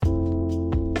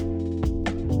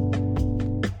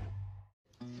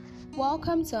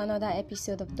Welcome to another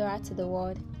episode of Dora to the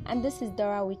World, and this is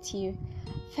Dora with you.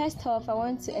 First off, I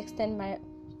want to extend my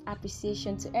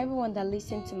appreciation to everyone that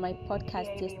listened to my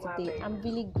podcast yesterday. I'm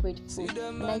really grateful,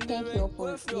 and I thank you all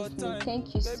for listening.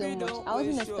 Thank you so much. I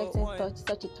wasn't expecting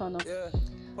such a turn up.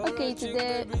 Okay,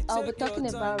 today I'll be talking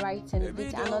about writing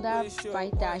with another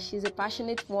writer. She's a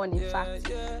passionate one, in fact.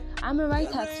 I'm a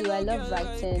writer too. I love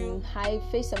writing. I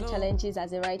face some challenges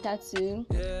as a writer too.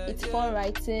 It's fun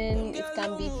writing. It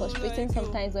can be frustrating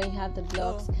sometimes when you have the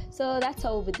blocks. So that's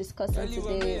what we'll be discussing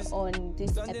today on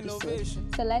this episode.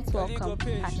 So let's welcome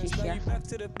Patricia.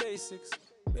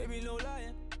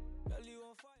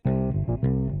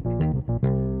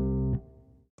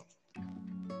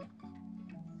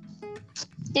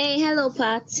 Hey, hello,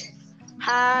 Pat.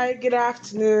 Hi, good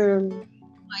afternoon. How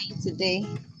are you today?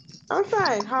 I'm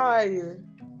fine. How are you?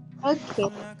 Okay.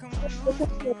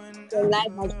 Your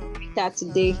live as a writer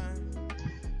today.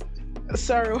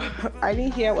 Sorry, I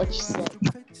didn't hear what you said.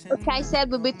 Okay, I said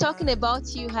we'll be talking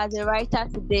about you as a writer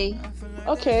today.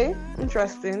 Okay,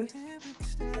 interesting.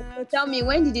 So tell me,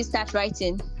 when did you start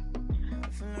writing?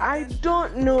 I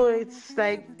don't know. It's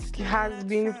like it has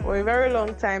been for a very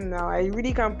long time now. I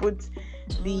really can't put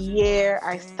the year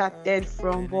I started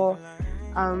from, but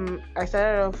I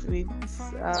started off with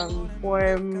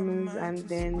poems, and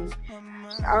then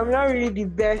I'm not really the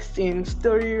best in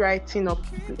story writing or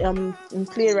in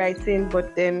playwriting,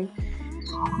 but then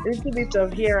a little bit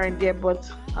of here and there,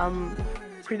 but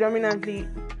predominantly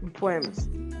poems.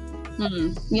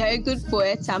 You're a good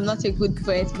poet. I'm not a good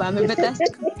poet, but I'm a better.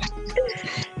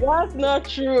 That's not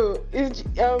true. It's,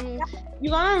 you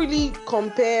cannot really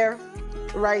compare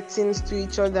writings to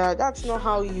each other. That's not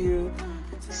how you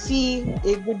see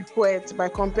a good poet, by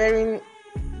comparing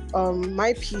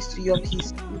my piece to your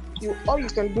piece. All you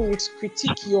can do is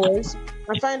critique yours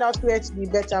and find out where to be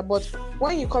better. But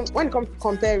when it comes to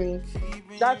comparing,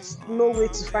 that's no way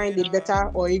to find a better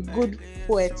or a good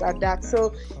poet at that.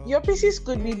 So your pieces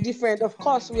could be different. Of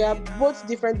course, we are both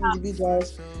different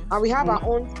individuals, and we have our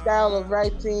own style of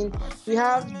writing. We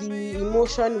have the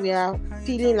emotion we are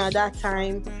feeling at that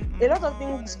time. A lot of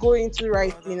things go into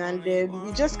writing, and then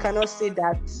you just cannot say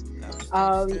that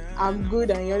I'm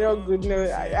good and you're not good. No,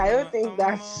 I don't think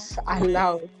that's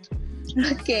allowed.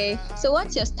 Okay, so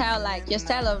what's your style like? Your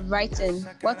style of writing?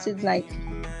 What's it like?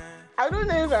 I don't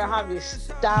know if I have a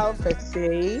style per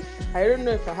se. I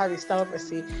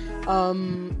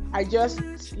just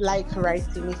like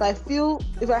writing. If I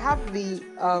have the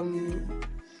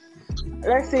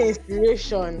let's say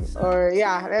inspiration, or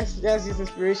let's use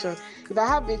inspiration. If I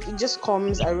have it, it just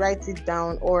comes, I write it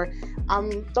down, or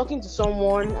I'm talking to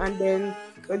someone and then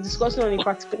we're discussing on a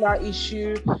particular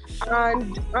issue,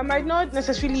 and I might not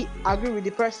necessarily agree with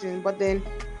the person, but then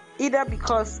either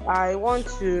because I want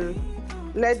to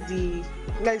let the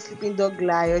sleeping dog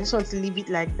lie, or I just want to leave it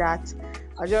like that,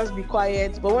 I'll just be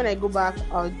quiet. But when I go back,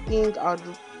 I'll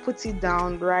put it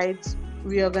down, write,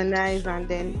 reorganize, and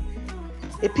then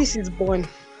a piece is born.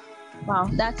 Wow,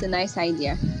 that's a nice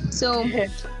idea. So,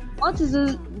 what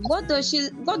do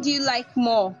you like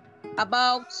more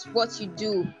about what you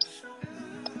do?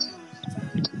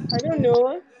 I don't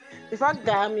know. The fact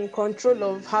that I'm in control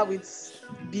of how it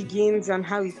begins and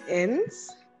how it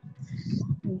ends.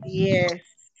 Yes,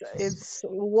 it's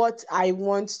what I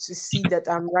want to see that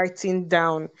I'm writing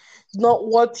down, not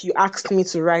what you asked me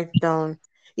to write down.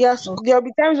 Yes, there'll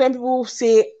be times when people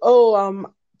say, "Oh,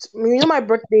 my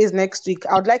birthday is next week.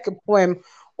 I would like a poem,"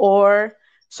 or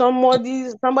somebody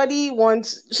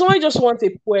just wants a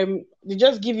poem. They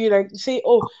just give you, like, say,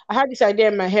 "Oh, I had this idea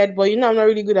in my head, but I'm not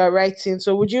really good at writing.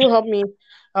 So would you help me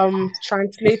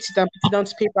translate it and put it down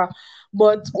to paper?"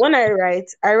 But when I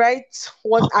write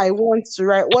what I want to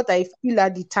write, what I feel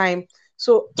at the time.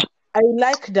 So I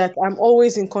like that I'm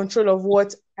always in control of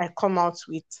what I come out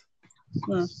with.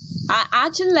 I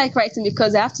actually like writing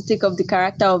because I have to take up the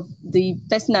character of the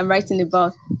person I'm writing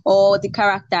about, or the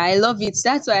character. I love it.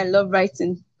 That's why I love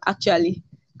writing, actually,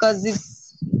 because it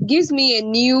gives me a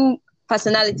new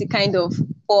personality, kind of,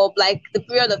 for like the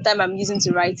period of time I'm using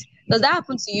to write. Does that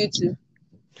happen to you too?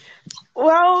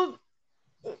 Well,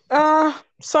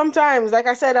 sometimes, like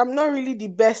I said, I'm not really the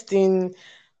best in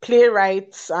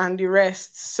playwrights and the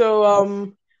rest. So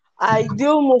I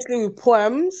deal mostly with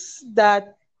poems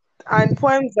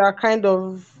are kind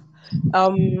of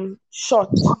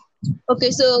short. Okay,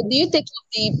 so do you take up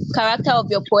the character of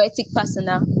your poetic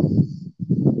persona?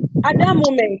 At that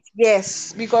moment,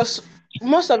 yes, because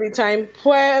most of the time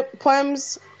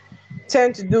poems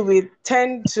tend to deal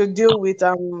with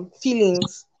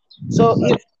feelings. So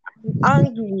if I'm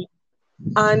angry,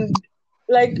 and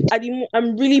like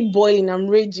I'm really boiling, I'm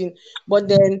raging, but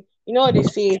then you know what they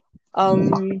say,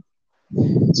 um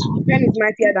the pen is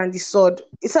mightier than the sword.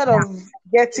 Instead of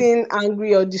getting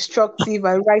angry or destructive,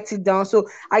 I write it down. So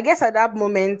I guess at that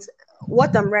moment,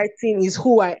 what I'm writing is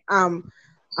who I am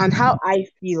and how I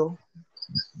feel.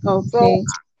 So Okay.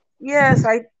 yes,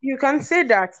 I you can say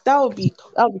that. That would be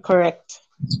correct.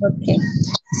 Okay.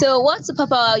 So, what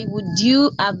superpower would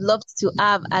you have loved to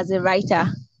have as a writer?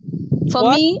 For What?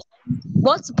 me,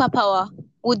 what superpower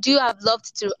would you have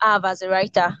loved to have as a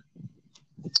writer?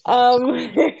 Um,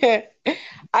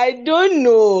 I don't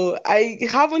know. I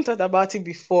haven't thought about it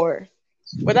before,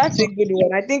 but that's a good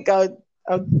one. I think I'll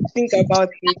think about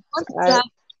it. Wanted to I, have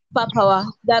superpower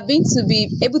that being to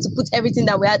be able to put everything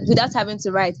that we had without having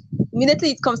to write.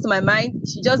 Immediately it comes to my mind, it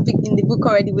should just be in the book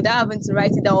already without having to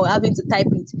write it down or having to type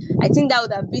it. I think that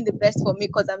would have been the best for me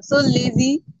because I'm so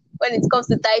lazy when it comes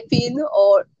to typing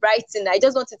or writing. I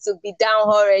just want it to be down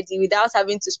already without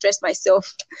having to stress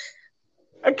myself.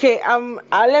 okay.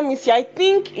 Let me see. I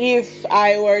think if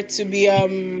I were to be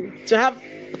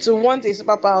to want a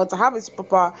superpower, to have a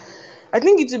superpower, I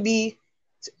think it would be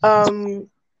um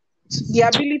the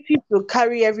ability to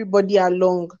carry everybody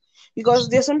along, because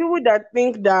there's some people that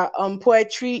think that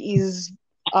poetry is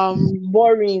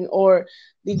boring, or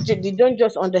they don't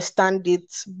just understand it,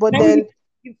 but then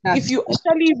if you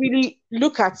actually really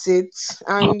look at it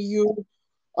and you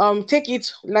take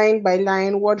it line by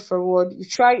line, word for word,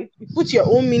 you put your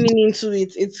own meaning into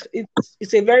it,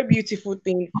 it's a very beautiful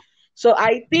thing. So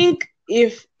I think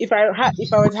if I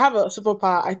were to have a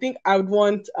superpower, I think I would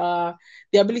want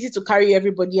the ability to carry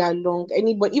everybody along,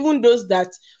 anybody, even those that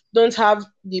don't have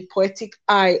the poetic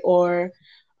eye, or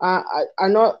are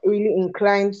not really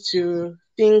inclined to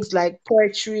things like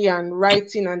poetry and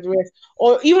writing and the rest,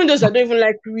 or even those that don't even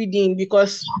like reading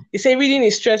because they say reading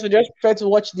is stressful, just prefer to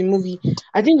watch the movie.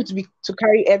 I think it would be to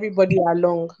carry everybody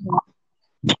along.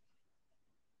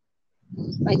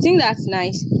 I think that's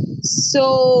nice.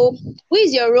 So, who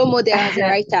is your role model as a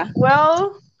writer?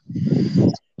 Well,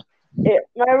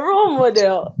 my role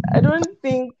model, I don't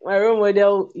think my role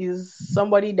model is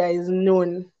somebody that is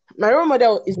known. My role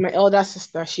model is my elder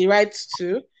sister. She writes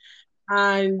too,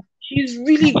 and she's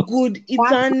really good.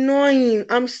 It's annoying.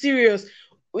 I'm serious.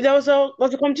 There was a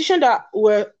competition that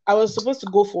where I was supposed to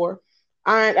go for,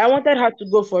 and I wanted her to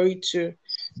go for it too.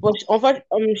 But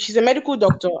unfortunately, she's a medical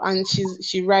doctor, and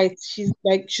she writes. She's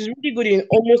really good in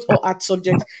almost all art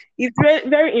subjects. It's very,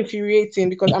 very infuriating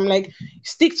because I'm like,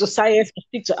 stick to science or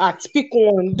stick to art. Pick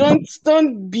one.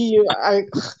 Don't be.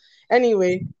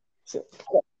 Anyway. So,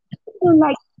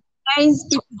 Like science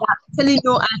people that actually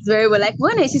know art very well. Like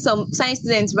when I see some science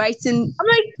students writing I'm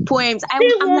like, poems, stay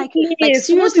I'm one like place.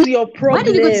 What seriously, is your why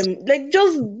did you go to problem? Like,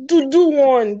 just do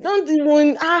one. Don't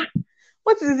even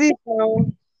What is it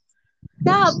now?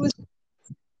 that happens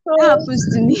that So happens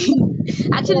to me.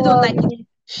 I actually don't like it.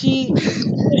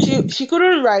 um, she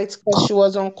couldn't write because she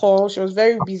was on call. She was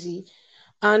very busy.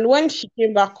 And when she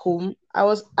came back home, I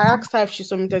asked her if she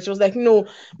submitted. She was like, no,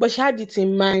 but she had it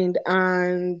in mind.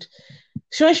 And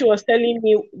when she was telling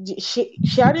me,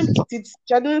 she hadn't put it.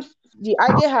 She hadn't the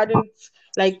idea hadn't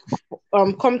like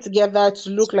come together to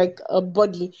look like a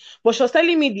body. But she was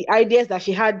telling me the ideas that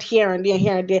she had here and there,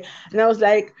 here and there, and I was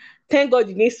like, thank God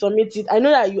you didn't submit it. I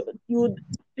know that you would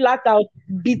flat out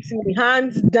beat me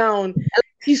hands down.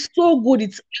 She's so good.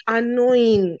 It's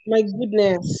annoying. My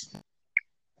goodness.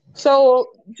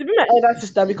 So to be my elder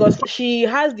sister, because she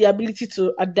has the ability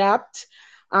to adapt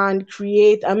and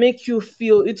create and make you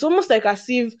feel, it's almost like as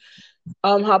if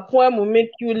her poem will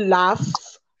make you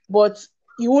laugh, but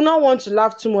you will not want to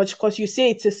laugh too much because you say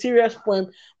it's a serious poem.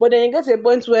 But then you get to a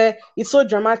point where it's so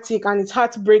dramatic and it's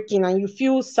heartbreaking and you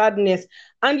feel sadness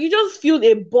and you just feel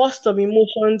a burst of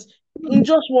emotions in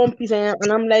just one piece.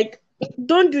 And I'm like,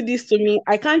 don't do this to me.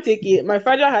 I can't take it. My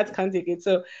fragile heart can't take it.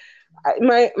 So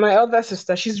my elder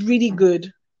sister, she's really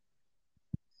good.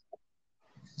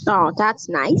 Oh, that's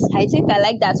nice. I think I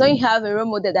like that. When you have a role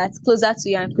model that's closer to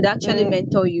you and could actually Mm.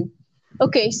 mentor you.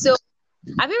 Okay, so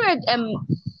have you read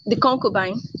The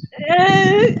Concubine?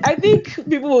 I think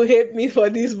people will hate me for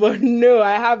this, but no,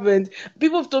 I haven't.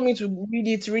 People have told me to read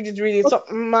it, read it, read it. So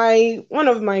my one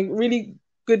of my really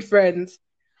good friends,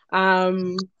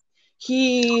 um,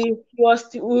 he was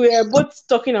we were both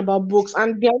talking about books,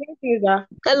 and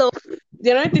Hello.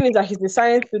 the another thing is that he's a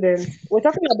science student. We're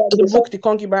talking about the book The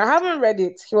Concubine. I haven't read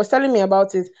it. He was telling me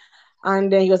about it,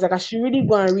 and then he was like, I should really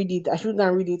go and read it. I should go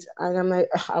and read it, and I'm like,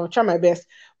 "Ugh, I will try my best,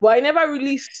 but I never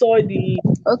really saw the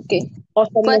Okay.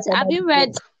 But awesomeness about have the you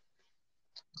read book.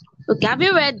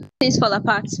 Things Fall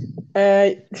Apart? Uh,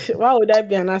 why would I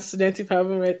be an art student if I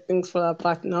haven't read Things Fall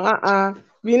Apart now?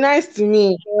 Be nice to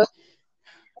me.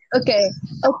 Okay,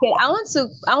 okay. I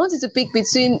want you to pick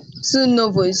between two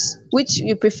novels. Which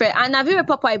you prefer? And have you read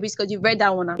Papa Ibis? Because you've read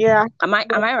that one now. Yeah, Am I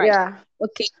right? yeah.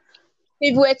 Okay.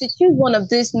 If you were to choose one of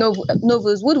these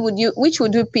novels, which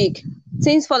would you pick?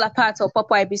 Things Fall Apart or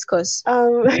Papa Hibiscus?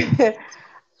 Um,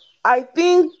 I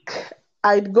think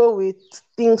I'd go with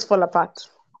Things Fall Apart.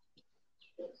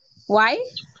 Why?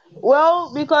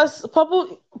 Well, because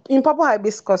Purple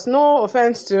Hibiscus, no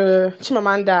offense to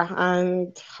Chimamanda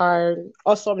and her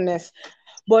awesomeness,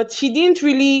 but she didn't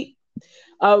really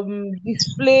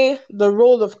display the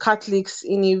role of Catholics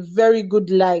in a very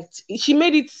good light. She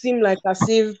made it seem like as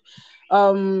if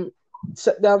um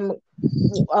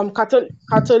Catholic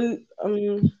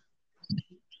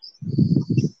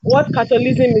what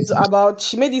Catholicism is about.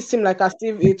 She made it seem like as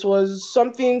if it was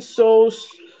something so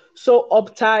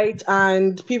uptight,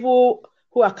 and people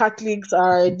who are Catholics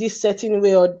are this certain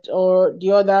way or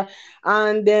the other.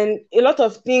 And then a lot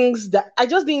of things that I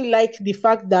just didn't like the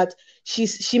fact that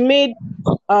she made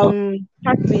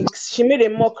Catholics, she made a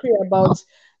mockery about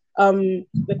the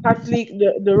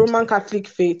Roman Catholic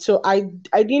faith. So I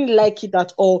didn't like it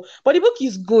at all. But the book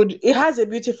is good. It has a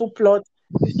beautiful plot.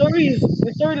 The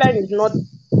storyline is not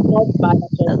bad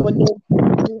at all. But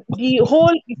the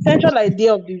whole essential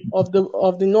idea of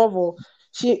the novel,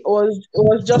 she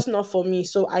was just not for me.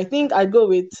 So I think I go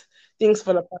with Things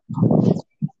Fall Apart.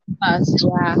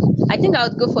 Yeah. I think I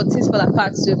would go for Things Fall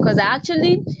Apart too, because I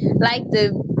actually like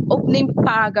the opening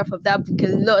paragraph of that book a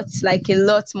lot, like a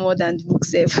lot more than the book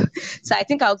itself. So I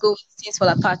think I'll go with Things Fall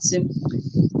Apart too.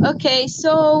 Okay,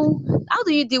 so how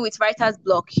do you deal with writer's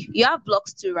block? You have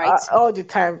blocks too, right? All the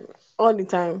time. All the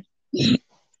time.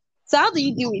 So how do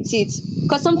you deal with it?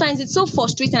 Because sometimes it's so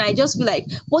frustrating. I just feel like,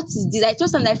 what is this? I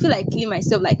just and I feel like killing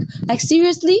myself. Like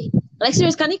seriously, like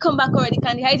serious. Can it come back already?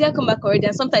 Can the idea come back already?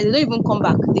 And sometimes they don't even come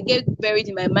back. They get buried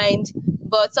in my mind.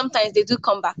 But sometimes they do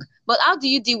come back. But how do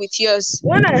you deal with yours?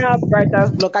 When I have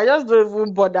writer's block, I just don't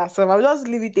even bother. So I'll just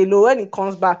leave it alone. When it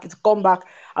comes back, it come back.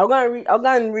 I'll go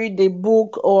and read a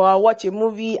book, or I'll watch a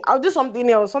movie. I'll do something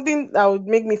else, something that would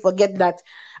make me forget that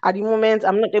at the moment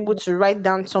I'm not able to write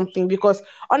down something, because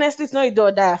honestly, it's not a do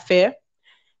or die affair.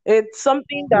 It's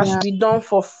something that Yeah. should be done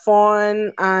for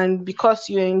fun and because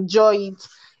you enjoy it.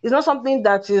 It's not something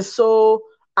that is so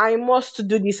I must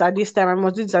do this at this time. I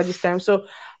must do this at this time. So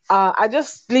I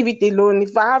just leave it alone.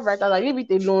 If I have writers, I leave it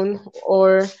alone,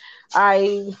 or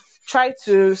I try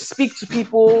to speak to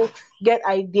people, get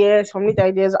ideas, formulate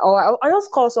ideas, or I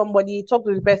just call somebody, talk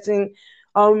to the person,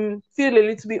 feel a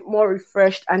little bit more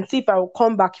refreshed, and see if I will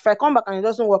come back. If I come back and it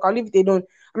doesn't work, I'll leave it alone.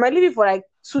 I might leave it for like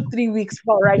 2 3 weeks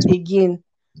before I write again.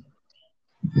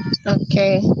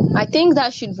 Okay. I think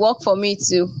that should work for me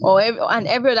too, and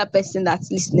every other person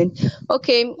that's listening.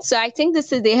 Okay. So I think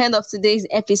this is the end of today's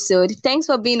episode. Thanks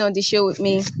for being on the show with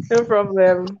me. No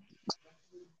problem.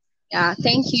 Yeah.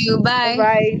 Thank you. Bye Bye.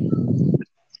 bye.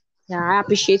 Yeah. I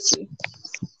appreciate you.